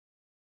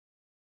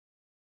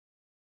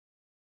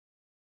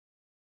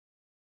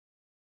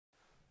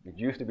It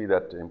used to be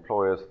that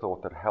employers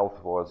thought that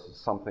health was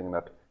something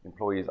that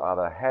employees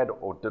either had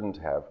or didn't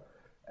have.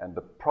 And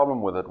the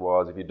problem with it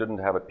was if you didn't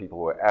have it, people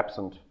were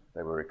absent,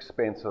 they were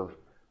expensive,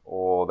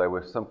 or they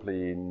were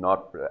simply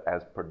not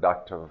as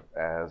productive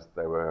as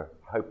they were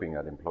hoping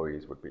that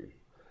employees would be.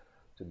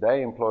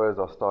 Today, employers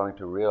are starting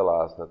to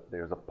realize that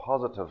there's a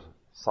positive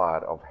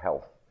side of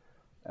health,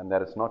 and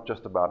that it's not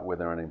just about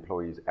whether an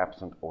employee is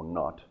absent or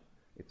not.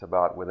 It's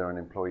about whether an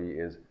employee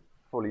is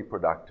fully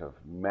productive,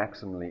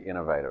 maximally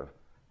innovative,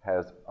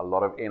 has a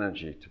lot of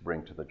energy to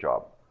bring to the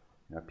job.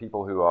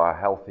 People who are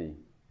healthy,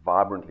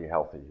 vibrantly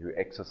healthy, who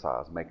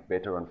exercise, make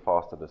better and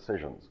faster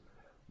decisions.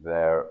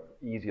 They're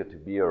easier to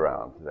be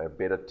around. They're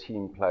better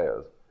team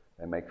players.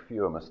 They make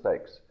fewer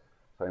mistakes.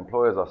 So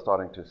employers are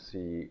starting to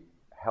see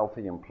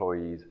healthy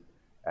employees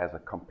as a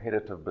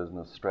competitive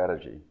business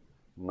strategy,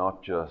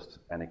 not just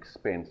an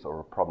expense or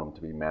a problem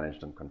to be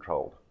managed and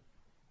controlled.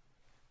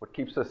 What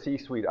keeps the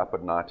C-suite up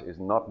at night is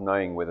not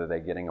knowing whether they're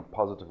getting a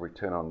positive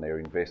return on their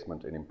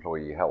investment in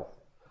employee health.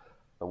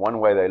 The one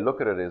way they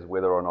look at it is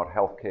whether or not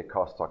healthcare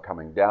costs are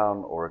coming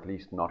down, or at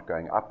least not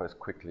going up as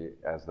quickly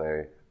as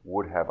they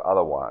would have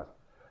otherwise.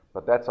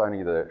 But that's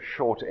only the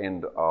short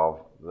end of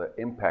the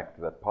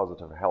impact that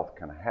positive health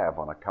can have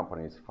on a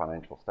company's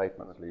financial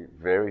statements.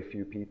 Very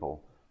few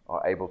people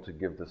are able to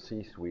give the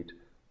C-suite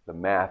the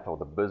math or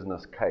the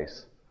business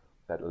case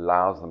that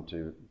allows them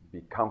to be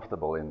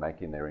comfortable in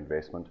making their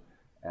investment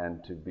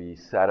and to be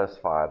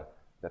satisfied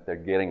that they're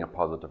getting a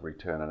positive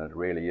return and it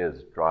really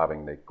is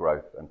driving their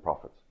growth and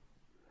profits.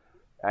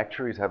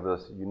 Actuaries have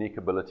this unique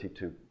ability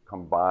to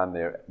combine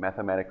their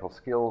mathematical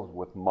skills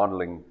with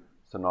modeling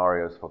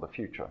scenarios for the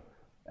future.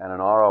 And an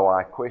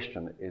ROI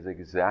question is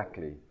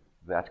exactly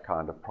that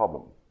kind of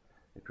problem.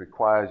 It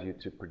requires you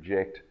to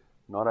project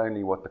not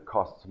only what the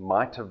costs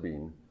might have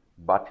been,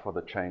 but for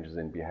the changes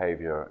in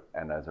behavior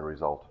and as a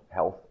result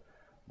health,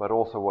 but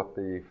also what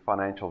the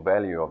financial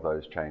value of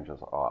those changes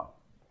are.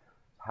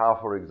 How,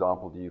 for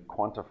example, do you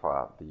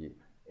quantify the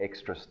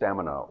extra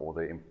stamina or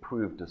the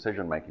improved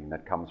decision making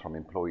that comes from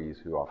employees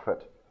who are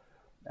fit?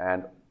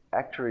 And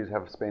actuaries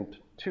have spent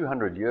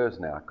 200 years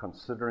now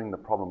considering the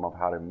problem of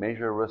how to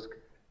measure risk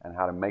and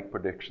how to make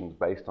predictions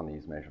based on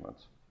these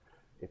measurements.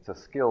 It's a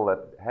skill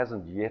that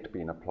hasn't yet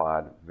been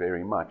applied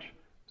very much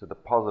to the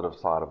positive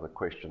side of the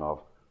question of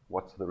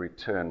what's the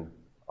return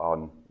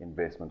on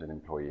investment in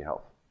employee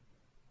health.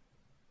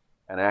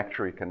 An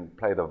actuary can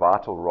play the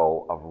vital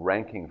role of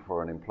ranking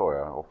for an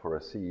employer or for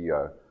a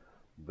CEO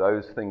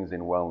those things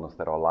in wellness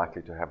that are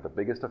likely to have the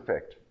biggest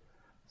effect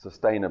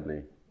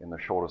sustainably in the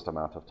shortest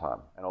amount of time.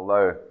 And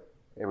although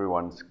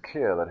everyone's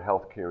clear that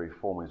healthcare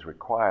reform is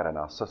required and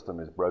our system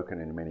is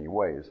broken in many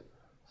ways,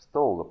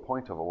 still the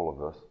point of all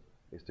of this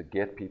is to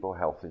get people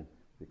healthy,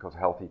 because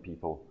healthy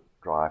people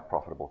drive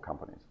profitable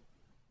companies.